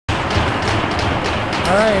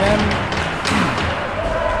Alright, and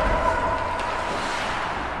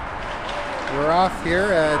we're off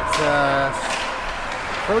here at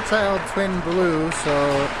ProChild Twin Blue, so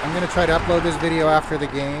I'm going to try to upload this video after the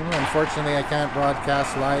game. Unfortunately, I can't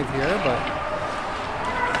broadcast live here, but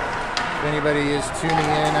if anybody is tuning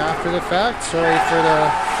in after the fact, sorry for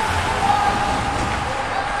the...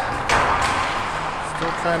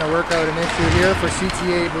 Still trying to work out an issue here for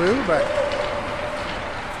CTA Blue, but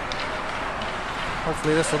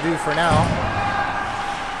hopefully this will do for now.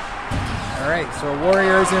 Alright, so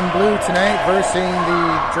Warriors in blue tonight versus the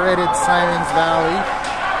dreaded Simons Valley.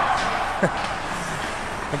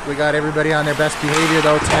 I think we got everybody on their best behavior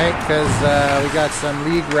though tonight, because we got some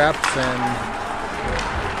league reps and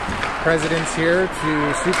presidents here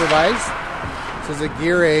to supervise. This is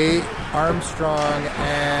Aguirre, Armstrong,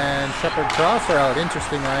 and Shepherd Cross are out.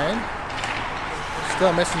 Interesting line.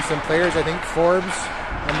 Still missing some players. I think Forbes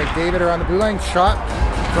and McDavid are on the blue line. Shot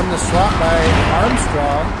from the slot by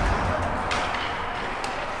Armstrong.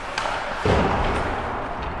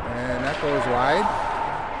 And that goes wide.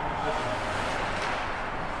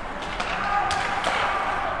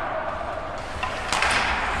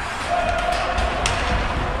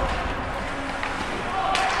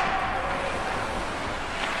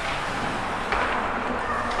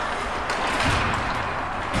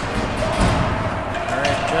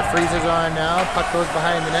 Jeffries is on now. Puck goes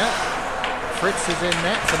behind the net. Fritz is in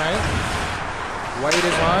net tonight. White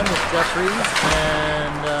is on with Jeffries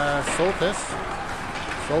and Soltis.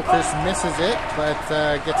 Soltis misses it, but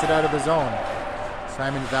gets it out of the zone.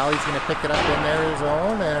 Simons Valley's going to pick it up in their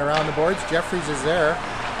zone and around the boards. Jeffries is there.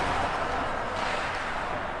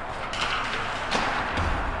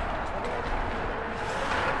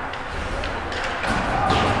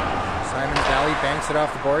 Banks it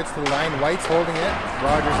off the boards to the line. White's holding it.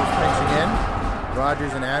 Rogers is pinching in.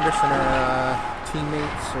 Rogers and Anderson are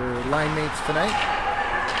teammates or line mates tonight.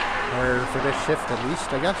 Or for this shift at least,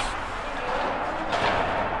 I guess.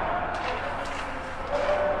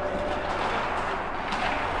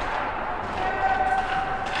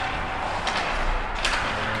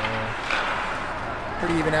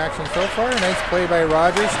 Pretty even action so far. Nice play by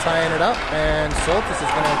Rogers, tying it up. And Soltis is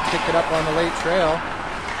going to pick it up on the late trail.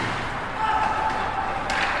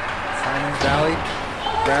 Valley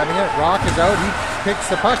grabbing it. Rock is out. He picks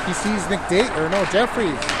the puck. He sees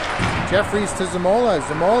Jeffries. Jeffries to Zamola.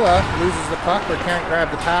 Zamola loses the puck or can't grab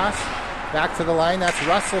the pass. Back to the line. That's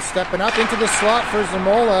Russell stepping up into the slot for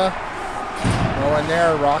Zamola. No one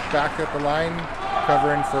there. Rock back at the line,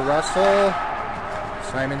 covering for Russell.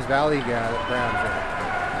 Simons Valley grabs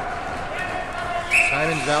it.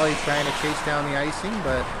 Simons Valley trying to chase down the icing,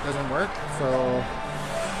 but doesn't work. So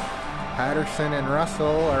Patterson and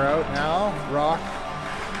Russell are out now. Rock,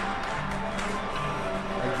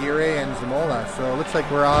 Aguirre, and Zamola. So it looks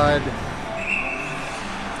like we're odd,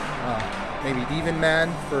 maybe even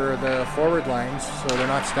man for the forward lines. So they're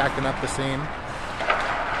not stacking up the same.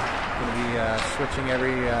 Going to be switching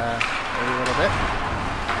every little bit.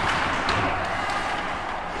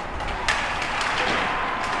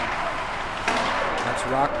 That's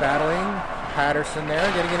Rock battling. Patterson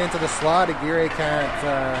there, getting it into the slot. Aguirre can't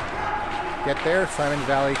get there. Simons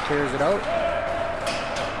Valley clears it out.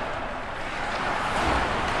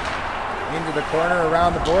 Into the corner,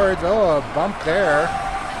 around the boards. Oh, a bump there.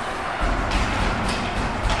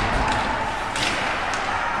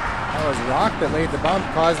 That was Rock that laid the bump,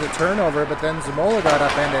 caused the turnover, but then Zamola got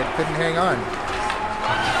upended. Couldn't hang on.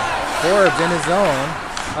 Forbes in his zone.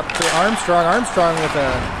 Up to Armstrong. Armstrong with a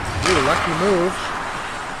really lucky move.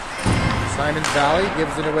 Simons Valley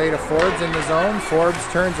gives it away to Forbes in the zone. Forbes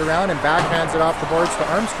turns around and backhands it off the boards to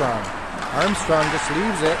Armstrong. Armstrong just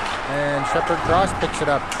leaves it, and Shepherd Cross picks it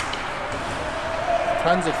up.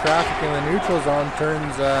 Tons of traffic in the neutral zone.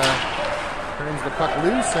 Turns the puck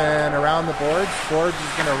loose and around the boards. Forbes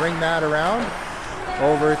is going to ring that around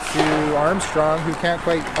over to Armstrong, who can't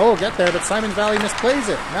quite get there, but Simons Valley misplays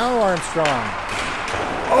it. Now Armstrong.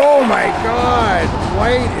 Oh my God!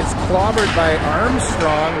 White is clobbered by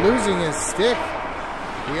Armstrong, losing his stick.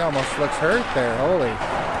 He almost looks hurt there. Holy.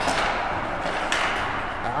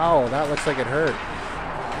 Ow, that looks like it hurt.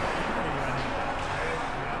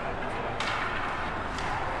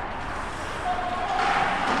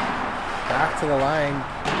 Back to the line.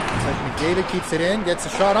 Looks like McDavid keeps it in, gets a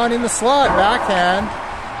shot on in the slot. Backhand.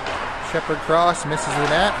 Shepherd Cross misses the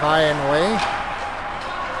net, high and away.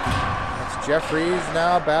 Jeffries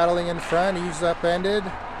now battling in front. He's upended.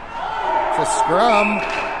 It's a scrum.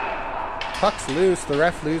 Puck's loose. The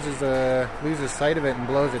ref loses sight of it and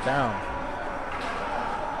blows it down.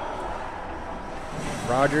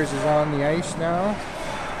 Rogers is on the ice now.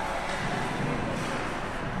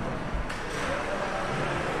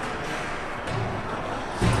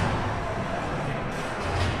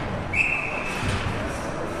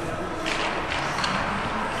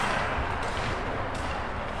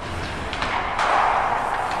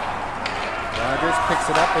 Warriors picks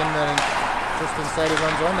it up in the just inside his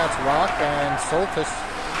own zone. That's Rock and Soltis.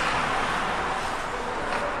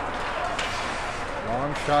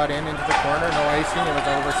 Long shot into the corner, no icing, it was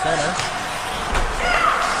over center.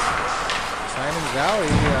 Simons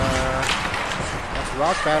Valley, that's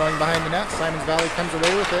Rock battling behind the net. Simons Valley comes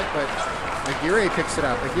away with it, but Aguirre picks it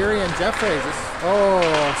up. Aguirre and Jeffreys.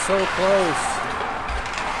 Oh, so close.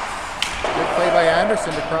 Good play by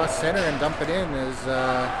Anderson to cross center and dump it in as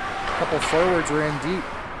a couple forwards were in deep.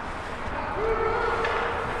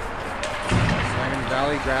 Simons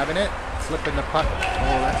Valley grabbing it, flipping the puck.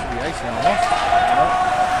 Oh, that should be icing almost. Nope.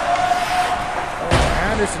 Oh,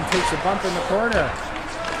 Anderson takes a bump in the corner.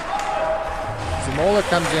 Zamola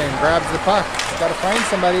comes in, grabs the puck. Got to find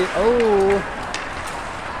somebody. Oh,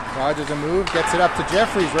 dodges a move, gets it up to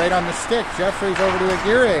Jeffreys right on the stick. Jeffreys over to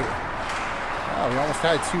Aguirre. Oh, we almost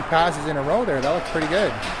had 2 passes in a row there. That looked pretty good.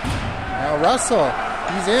 Now Russell,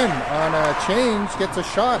 he's in on a change, gets a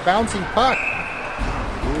shot, bouncing puck.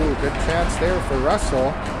 Ooh, good chance there for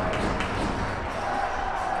Russell.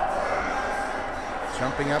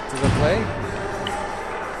 Jumping up to the play.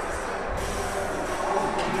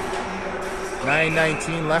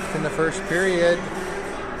 9:19 left in the first period.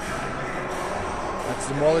 That's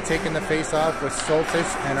Zamola taking the face off with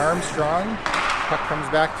Soltis and Armstrong. Puck comes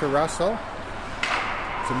back to Russell.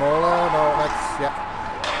 Zamola, no, that's, yeah.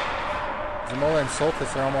 Zamola and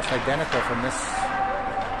Soltis are almost identical from this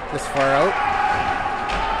far out.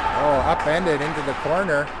 Oh, upended into the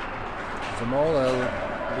corner. Zamola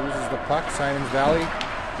loses the puck. Simons Valley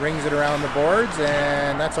rings it around the boards,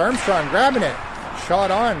 and that's Armstrong grabbing it.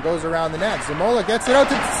 Shot on, goes around the net. Zamola gets it out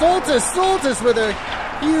to Soltis. Soltis with a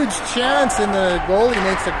huge chance, and the goalie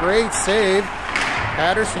makes a great save.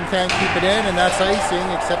 Patterson can't keep it in, and that's icing,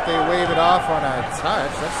 except they wave it off on a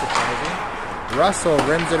touch. That's surprising. Russell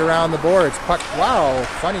rims it around the boards. Puck, wow,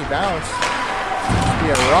 funny bounce. Must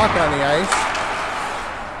be a Rock on the ice.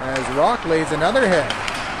 As Rock lays another hit.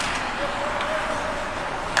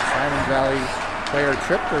 Simons Valley player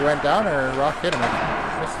tripped or went down, or Rock hit him. I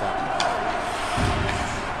missed that.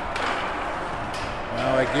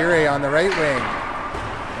 Now Aguirre on the right wing.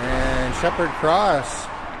 And Shepherd Cross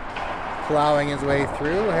plowing his way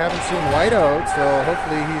through. I haven't seen Whiteout, so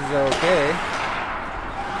hopefully he's okay.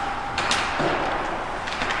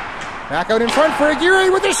 Back out in front for Aguirre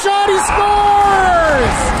with a shot. He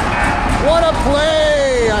scores! What a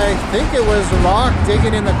play! I think it was Rock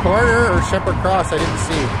digging in the corner, or Shepherd Cross, I didn't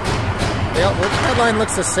see. The headline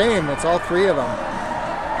looks the same. It's all 3 of them.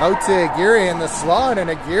 Out to Aguirre in the slot, and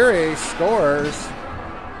Aguirre scores.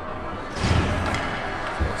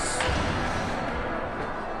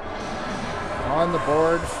 On the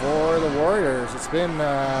board for the Warriors. It's been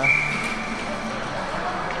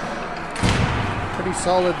pretty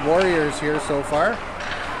solid Warriors here so far.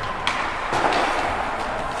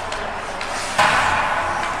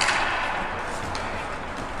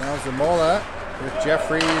 Now Zamola with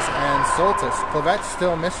Jeffreys and Soltis. Clavette's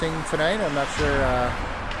still missing tonight. I'm not sure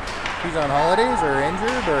if he's on holidays or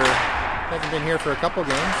injured or hasn't been here for a couple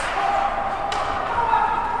games.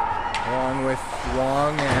 Along with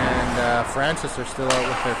Wong and Francis are still out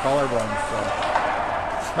with their collarbones, so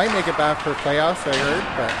might make it back for playoffs, I heard,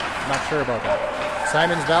 but I'm not sure about that.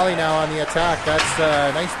 Simons Valley now on the attack. That's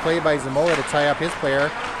a nice play by Zamola to tie up his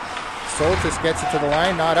player. Soltis gets it to the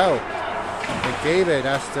line, not out. McDavid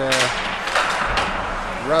has to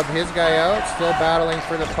rub his guy out, still battling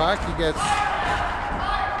for the puck. He gets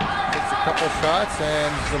a couple shots,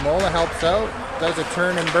 and Zamola helps out, does a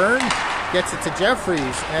turn and burn. Gets it to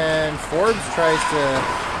Jeffreys, and Forbes tries to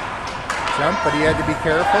jump, but he had to be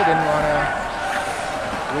careful, didn't want to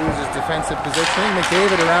lose his defensive positioning.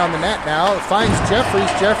 McDavid around the net now, finds Jeffreys,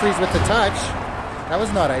 Jeffreys with the touch. That was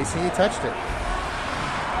not icing, he touched it.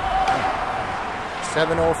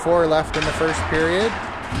 7:04 left in the first period.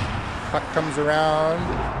 Puck comes around,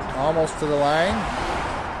 almost to the line.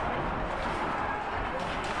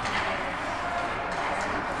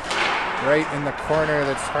 Right in the corner,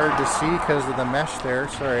 that's hard to see because of the mesh there,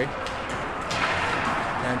 sorry.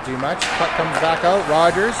 Can't do much. Puck comes back out,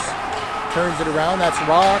 Rogers turns it around, that's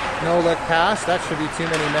Rock, no look pass, that should be too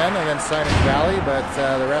many men against Simons Valley, but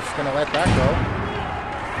the ref's going to let that go.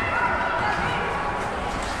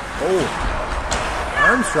 Oh,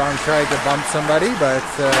 Armstrong tried to bump somebody, but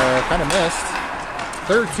kind of missed.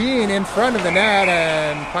 13 in front of the net,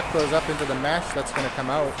 and puck goes up into the mesh, that's going to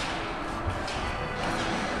come out.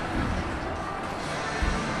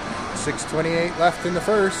 6:28 left in the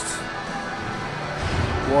first.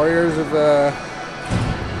 Warriors have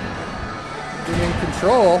been in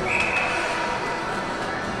control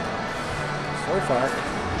so far.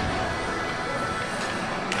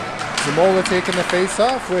 Zamola taking the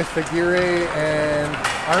face-off with Aguirre and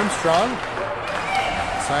Armstrong.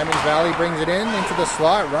 Simons Valley brings it into the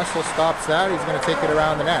slot. Russell stops that. He's going to take it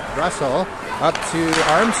around the net. Russell up to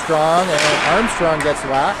Armstrong, and Armstrong gets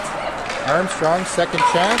whacked. Armstrong, second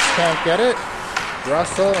chance, can't get it.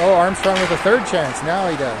 Russell, Armstrong with a third chance.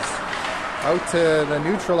 Now he does. Out to the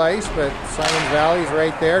neutral ice, but Simons Valley's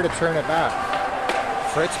right there to turn it back.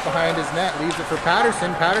 Fritz behind his net, leaves it for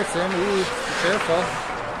Patterson. Patterson, ooh, be careful.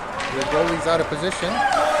 The goalie's out of position.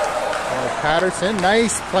 Patterson,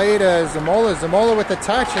 nice play to Zamola. Zamola with the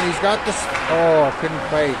touch, and he's got this. Oh, couldn't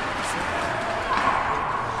quite.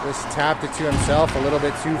 Just tapped it to himself a little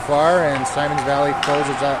bit too far, and Simons Valley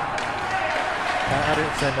closes up.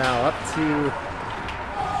 Patterson now up to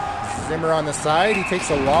Zimmer on the side. He takes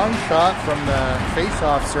a long shot from the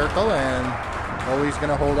face-off circle, and he's going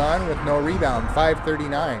to hold on with no rebound.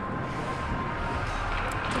 5:39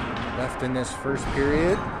 left in this first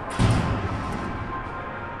period.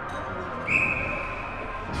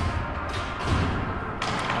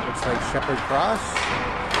 Like Shepherd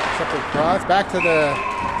Cross back to the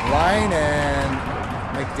line, and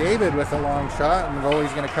McDavid with a long shot, and the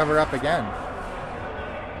goalie's going to cover up again.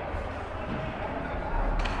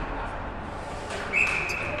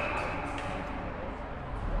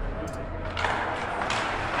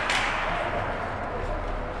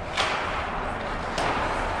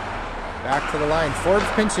 Back to the line. Forbes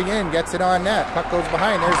pinching in, gets it on net. Puck goes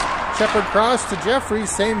behind. There's Shepherd Cross to Jeffries.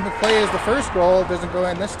 Same play as the first goal. Doesn't go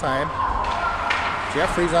in this time.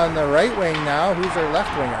 Jeffries on the right wing now. Who's their left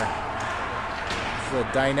winger? This is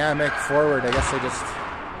a dynamic forward. I guess they just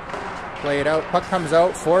play it out. Puck comes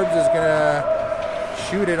out. Forbes is going to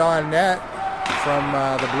shoot it on net from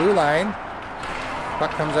the blue line.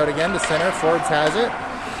 Puck comes out again to center. Forbes has it.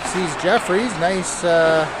 Sees Jeffries. Nice,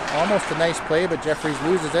 almost a nice play, but Jeffries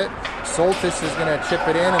loses it. Soltis is going to chip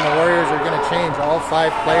it in, and the Warriors are going to change all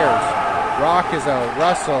 5 players. Rock is out.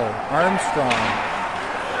 Russell, Armstrong.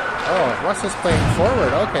 Oh, Russell's playing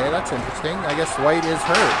forward. Okay, that's interesting. I guess White is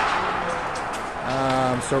hurt.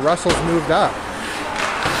 So Russell's moved up.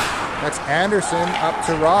 That's Anderson up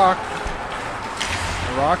to Rock.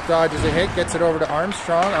 Rock dodges a hit, gets it over to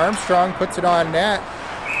Armstrong. Armstrong puts it on net,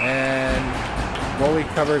 and goalie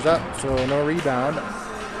covers up, so no rebound.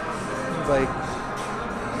 Seems like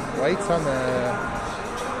White's on the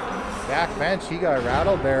back bench. He got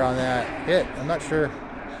rattled there on that hit. I'm not sure.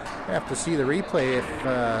 I have to see the replay if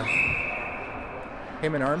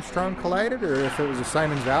him and Armstrong collided or if it was a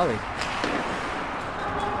Simons Valley.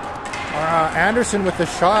 Anderson with the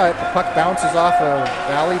shot. The puck bounces off a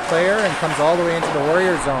Valley player and comes all the way into the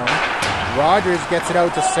Warrior zone. Rogers gets it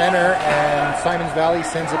out to center, and Simons Valley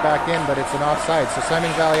sends it back in, but it's an offside, so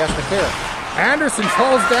Simons Valley has to clear. Anderson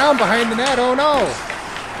falls down behind the net. Oh no!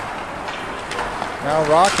 Now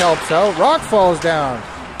Rock helps out. Rock falls down.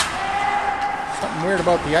 Something weird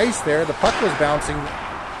about the ice there. The puck was bouncing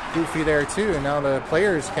goofy there too, and now the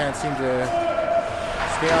players can't seem to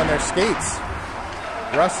stay on their skates.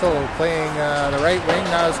 Russell playing the right wing,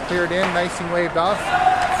 now is cleared in. Nicing waved off.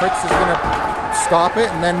 Fritz is going to stop it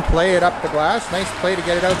and then play it up the glass. Nice play to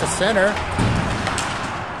get it out to center.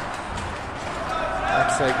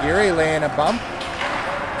 That's Aguirre laying a bump.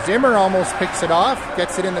 Zimmer almost picks it off,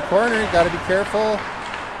 gets it in the corner. Got to be careful.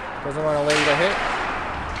 Doesn't want to lay the hit.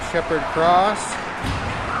 Shepherd Cross.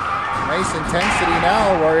 Nice intensity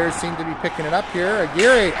now. Warriors seem to be picking it up here.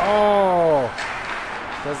 Aguirre,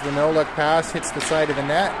 does the no-look pass, hits the side of the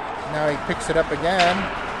net. Now he picks it up again.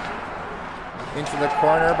 Into the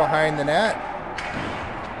corner behind the net.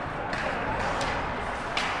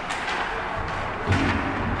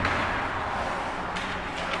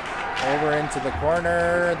 Over into the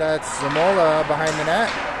corner. That's Zamola behind the net.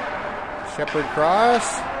 Shepherd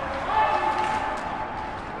Cross.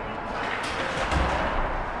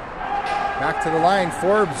 Back to the line.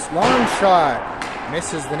 Forbes, long shot.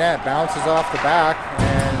 Misses the net, bounces off the back,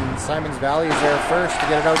 and Simons Valley is there first to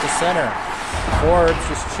get it out to center. Forbes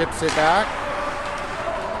just chips it back.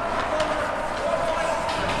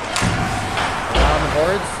 Around the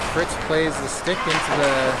boards, Fritz plays the stick into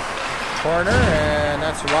the corner, and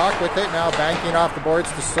that's Rock with it. Now banking off the boards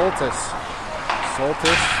to Soltis.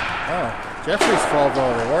 Jeffries falls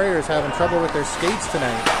over. Warriors having trouble with their skates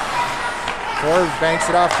tonight. Forbes banks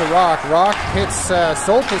it off to Rock. Rock hits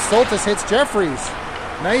Soltis. Soltis hits Jeffries.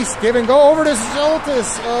 Nice give and go over to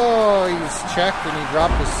Soltis. Oh, he's checked and he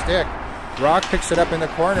dropped his stick. Rock picks it up in the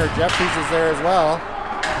corner. Jeffries is there as well.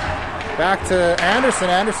 Back to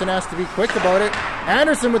Anderson. Anderson has to be quick about it.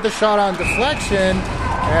 Anderson with the shot on deflection.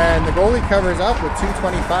 And the goalie covers up with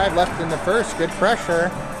 2:25 left in the first. Good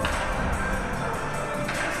pressure.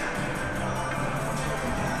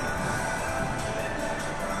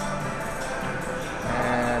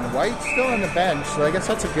 White's still on the bench, so I guess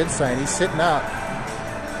that's a good sign. He's sitting up.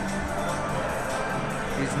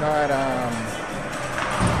 He's not,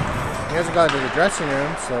 he hasn't gone to the dressing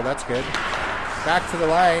room, so that's good. Back to the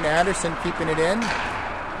line, Anderson keeping it in.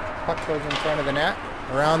 Puck goes in front of the net,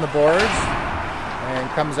 around the boards, and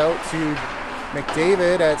comes out to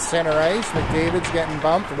McDavid at center ice. McDavid's getting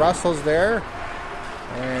bumped, Russell's there,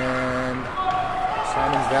 and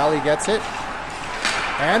Simons Valley gets it.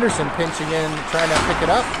 Anderson pinching in, trying to pick it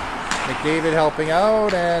up. McDavid helping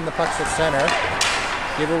out, and the puck's at center.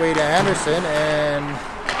 Give away to Anderson, and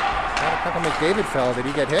how the puck on McDavid fell. Did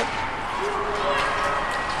he get hit?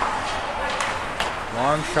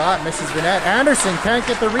 Long shot, misses the net. Anderson can't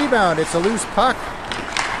get the rebound. It's a loose puck.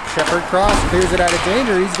 Shepherd Cross clears it out of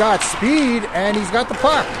danger. He's got speed, and he's got the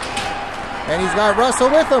puck. And he's got Russell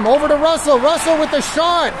with him. Over to Russell. Russell with the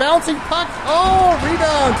shot. Bouncing puck. Oh,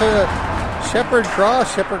 rebound to Shepherd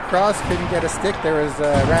Cross. Shepherd Cross couldn't get a stick. There was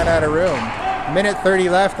ran out of room. Minute 30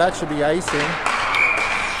 left. That should be icing.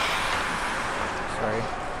 Sorry.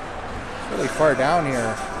 It's really far down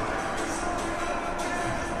here.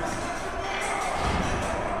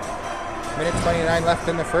 Minute 29 left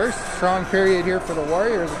in the first. Strong period here for the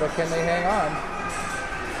Warriors, but can they hang on?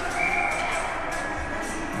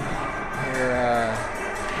 They're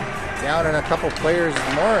down in a couple players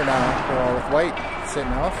more now, with White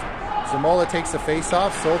sitting off. Zamola takes the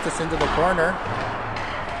face-off. Soltis into the corner.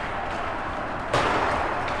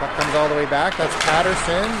 Puck comes all the way back. That's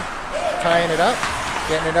Patterson tying it up,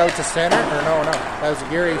 getting it out to center. Or no, that was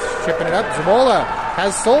Aguirre chipping it up. Zamola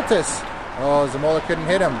has Soltis. Oh, Zamola couldn't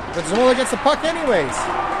hit him. But Zamola gets the puck anyways.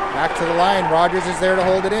 Back to the line. Rogers is there to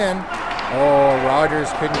hold it in. Oh,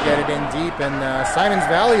 Rogers couldn't get it in deep. And Simons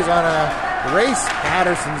Valley's on a race.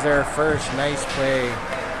 Patterson's there first. Nice play.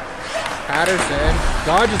 Patterson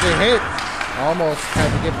dodges a hit. Almost had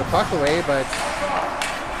to give the puck away, but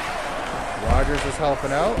Rogers was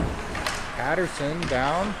helping out. Patterson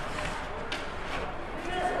down.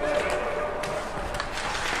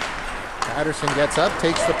 Patterson gets up,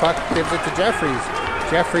 takes the puck, gives it to Jeffries.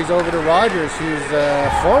 Jeffries over to Rogers, who's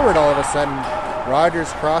forward all of a sudden. Rogers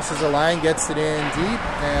crosses the line, gets it in deep,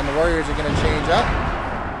 and the Warriors are going to change up.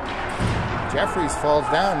 Jeffries falls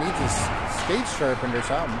down, needs his skates sharpened or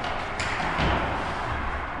something.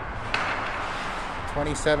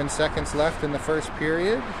 27 seconds left in the first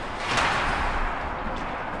period.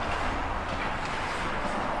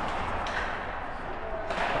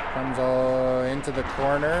 Comes all into the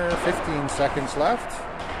corner. 15 seconds left.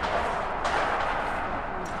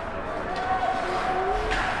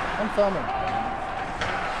 I'm filming.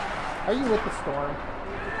 Are you with the Storm?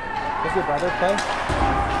 Does your brother play?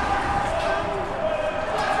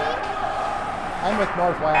 I'm with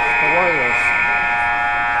Northwest, the Warriors.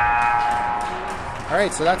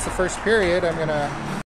 Alright, so that's the first period. I'm going to